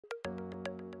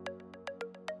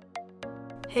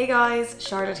Hey guys,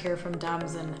 Charlotte here from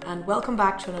Damson and welcome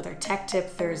back to another Tech Tip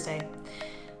Thursday.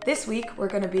 This week we're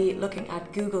going to be looking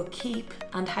at Google Keep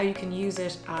and how you can use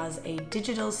it as a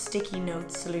digital sticky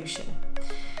note solution.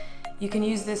 You can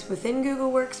use this within Google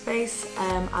Workspace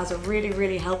as a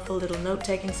really helpful little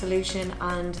note-taking solution,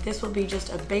 and this will be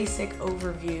just a basic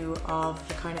overview of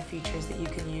the kind of features that you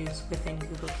can use within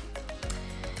Google Keep.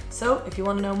 So if you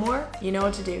want to know more, you know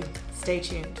what to do. Stay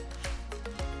tuned.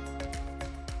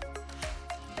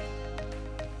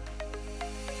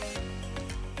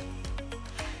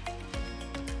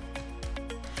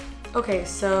 Okay,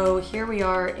 so here we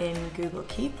are in Google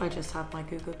Keep. I just have my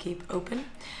Google Keep open.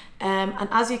 And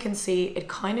as you can see, it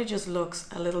kind of just looks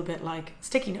a little bit like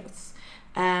sticky notes.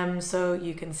 So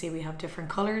you can see we have different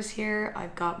colors here.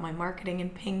 I've got my marketing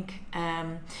in pink,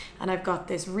 and I've got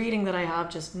this reading that I have,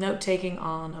 just note-taking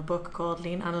on a book called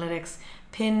Lean Analytics,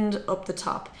 pinned up the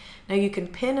top. Now you can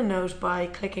pin a note by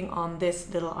clicking on this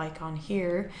little icon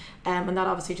here, and that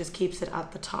obviously just keeps it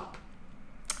at the top.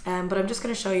 But I'm just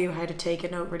going to show you how to take a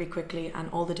note really quickly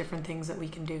and all the different things that we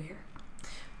can do here.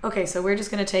 Okay, so we're just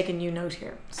going to take a new note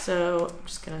here. So I'm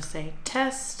just going to say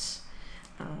test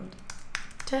and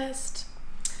test.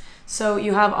 So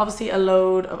you have obviously a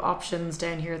load of options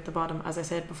down here at the bottom. As I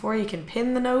said before, you can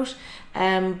pin the note,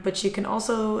 but you can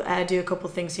also do a couple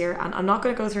things here. And I'm not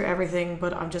going to go through everything,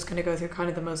 but I'm just going to go through kind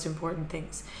of the most important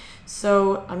things.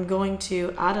 So I'm going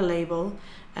to add a label.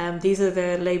 These are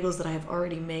the labels that I have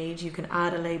already made. You can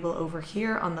add a label over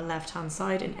here on the left hand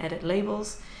side in edit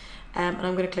labels, and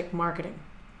I'm going to click marketing.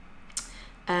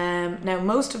 Now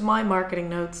most of my marketing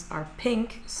notes are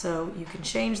pink, so you can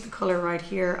change the color right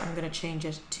here. I'm going to change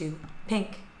it to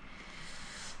pink,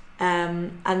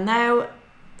 and now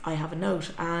I have a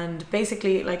note, and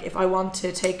basically, like, if I want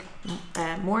to take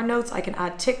more notes, I can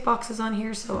add tick boxes on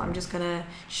here. So I'm just going to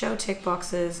show tick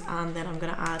boxes, and then I'm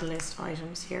going to add list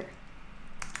items here.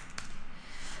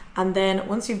 And then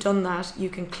once you've done that, you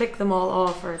can click them all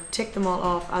off or tick them all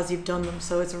off as you've done them.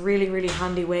 So it's a really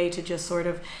handy way to just sort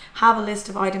of have a list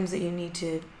of items that you need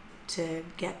to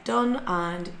get done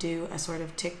and do a sort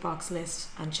of tick box list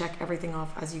and check everything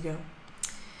off as you go.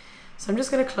 So I'm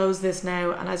just going to close this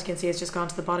now, and as you can see, it's just gone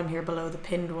to the bottom here below the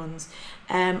pinned ones.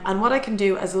 And what I can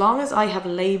do, as long as I have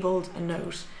labeled a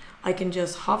note, I can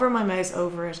just hover my mouse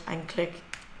over it and click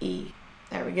E.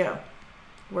 There we go.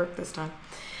 Worked this time.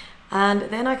 And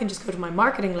then I can just go to my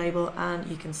marketing label, and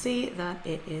you can see that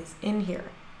it is in here.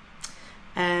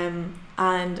 And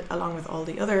along with all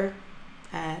the other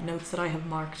notes that I have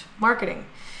marked marketing.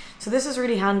 So this is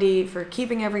really handy for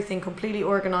keeping everything completely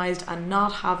organized and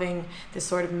not having this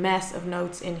sort of mess of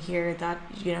notes in here that,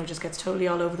 you know, just gets totally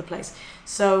all over the place.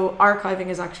 So archiving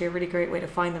is actually a really great way to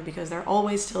find them because they're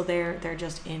always still there. They're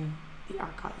just in the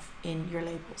archive, in your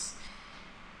labels.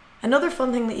 Another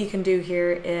fun thing that you can do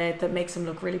here that makes them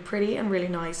look really pretty and really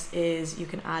nice is you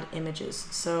can add images.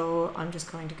 So I'm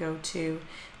just going to go to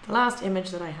the last image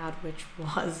that I had, which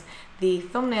was the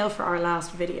thumbnail for our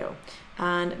last video.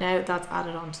 And now that's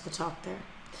added onto the top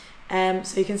there.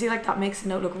 So you can see, like, that makes the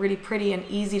note look really pretty and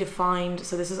easy to find.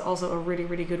 So this is also a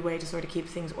really good way to sort of keep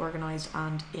things organized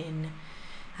and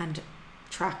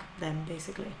track them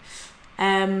basically.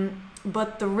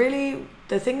 But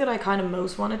the thing that I kind of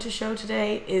most wanted to show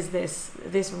today is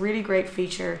this really great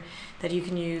feature that you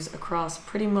can use across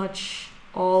pretty much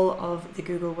all of the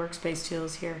Google Workspace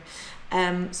tools here.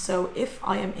 So if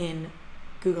I am in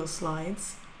Google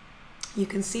Slides, you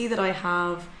can see that I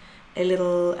have a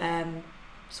little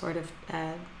sort of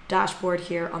dashboard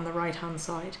here on the right hand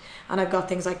side, and I've got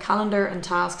things like calendar and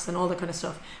tasks and all that kind of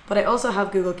stuff, but I also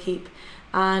have Google Keep.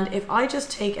 And if I just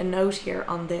take a note here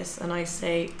on this and I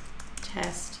say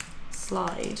test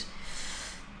slide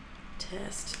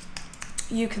test,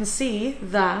 you can see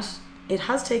that it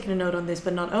has taken a note on this,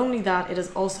 but not only that, it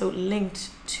is also linked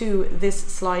to this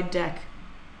slide deck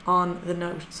on the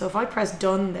note. So if I press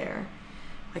done there,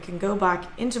 I can go back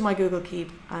into my Google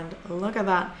Keep and look at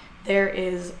that. There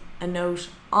is a note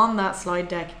on that slide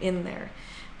deck in there.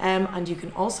 And you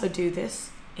can also do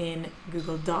this in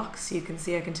Google Docs. You can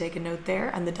see I can take a note there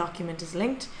and the document is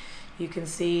linked. You can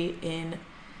see in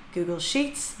Google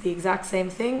Sheets the exact same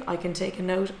thing. I can take a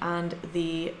note and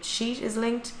the sheet is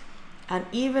linked. And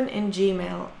even in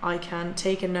Gmail, I can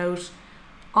take a note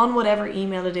on whatever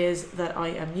email it is that I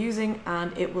am using,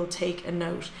 and it will take a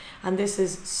note. And this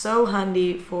is so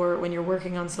handy for when you're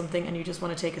working on something and you just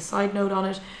want to take a side note on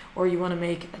it, or you want to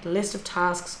make a list of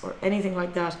tasks or anything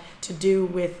like that to do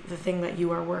with the thing that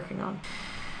you are working on.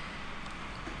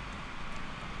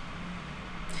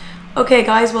 Okay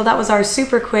guys, well that was our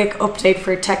super quick update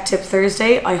for Tech Tip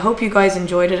Thursday. I hope you guys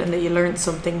enjoyed it and that you learned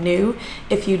something new.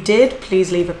 If you did, please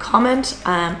leave a comment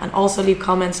and also leave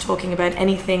comments talking about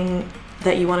anything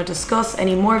that you want to discuss,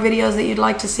 any more videos that you'd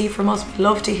like to see from us. We'd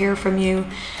love to hear from you.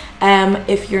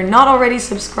 If you're not already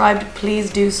subscribed,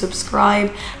 please do subscribe,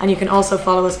 and you can also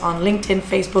follow us on LinkedIn,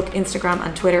 Facebook, Instagram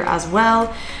and Twitter as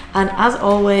well. And as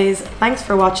always, thanks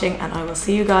for watching, and I will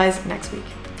see you guys next week.